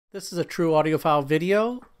This is a True Audiophile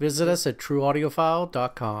video. Visit us at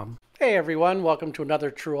trueaudiophile.com. Hey everyone, welcome to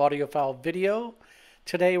another True Audiophile video.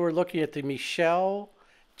 Today we're looking at the Michell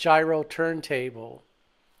Gyro turntable.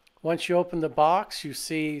 Once you open the box, you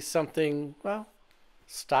see something, well,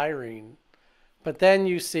 styrene. But then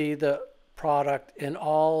you see the product in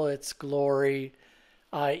all its glory,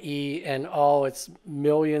 i.e. in all its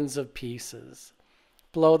millions of pieces.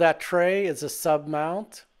 Below that tray is a sub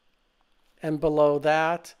mount, and below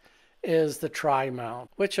that is the tri-mount,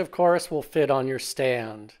 which of course will fit on your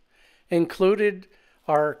stand. Included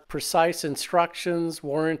are precise instructions,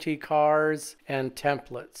 warranty cards, and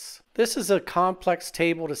templates. This is a complex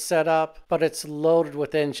table to set up, but it's loaded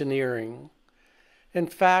with engineering. In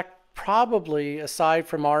fact, probably aside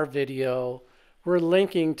from our video, we're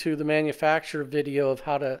linking to the manufacturer video of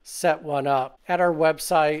how to set one up at our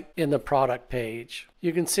website in the product page.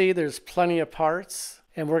 You can see there's plenty of parts,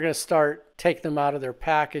 and we're going to start taking them out of their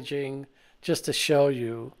packaging just to show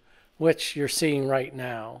you, which you're seeing right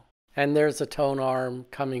now. And there's a tone arm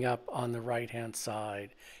coming up on the right hand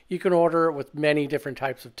side. You can order it with many different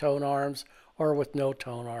types of tone arms or with no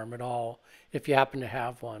tone arm at all if you happen to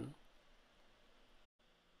have one.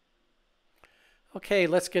 Okay,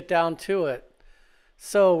 let's get down to it.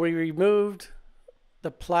 So we removed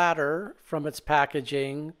the platter from its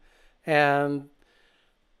packaging, and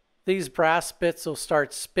these brass bits will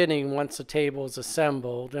start spinning once the table is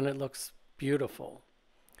assembled, and it looks beautiful.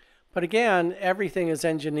 But again, everything is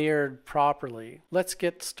engineered properly. Let's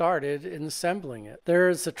get started in assembling it.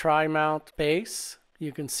 There's a tri-mount base.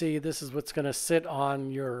 You can see this is what's going to sit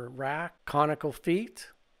on your rack, conical feet.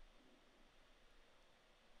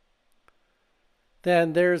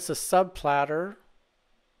 Then there's a sub platter,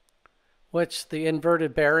 which the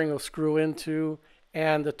inverted bearing will screw into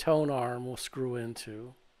and the tone arm will screw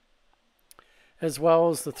into, as well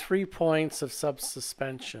as the 3 points of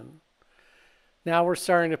sub-suspension. Now we're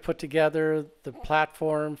starting to put together the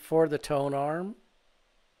platform for the tone arm.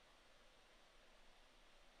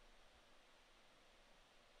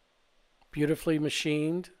 Beautifully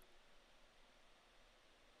machined.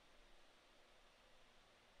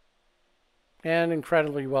 And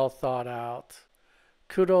incredibly well thought out.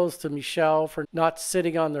 Kudos to Michell for not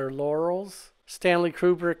sitting on their laurels. Stanley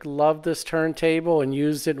Kubrick loved this turntable and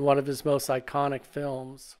used it in one of his most iconic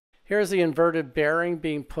films. Here's the inverted bearing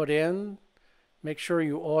being put in. Make sure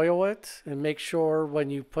you oil it, and make sure when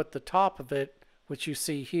you put the top of it, which you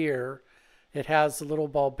see here, it has a little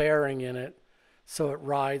ball bearing in it so it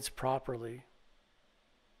rides properly.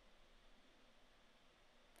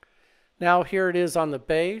 Now here it is on the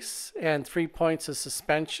base and 3 points of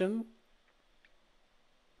suspension.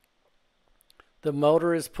 The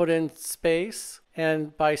motor is put in space,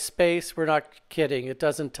 and by space we're not kidding, it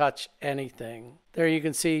doesn't touch anything. There you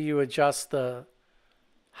can see you adjust the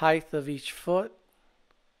height of each foot.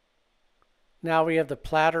 Now we have the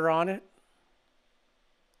platter on it,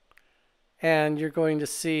 and you're going to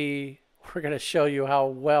see, we're going to show you how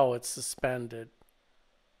well it's suspended.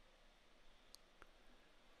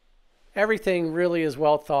 Everything really is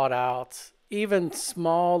well thought out. Even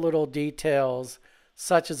small little details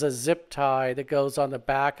such as a zip tie that goes on the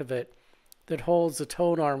back of it that holds the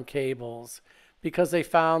tone arm cables, because they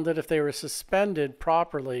found that if they were suspended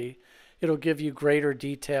properly, it'll give you greater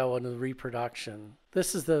detail in the reproduction.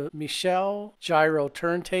 This is the Michell Gyro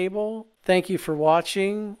turntable. Thank you for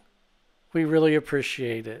watching. We really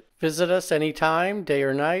appreciate it. Visit us anytime, day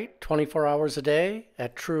or night, 24 hours a day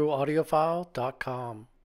at trueaudiophile.com.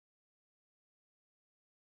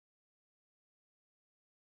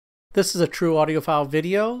 This is a True Audiophile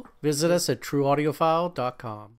video. Visit us at trueaudiophile.com.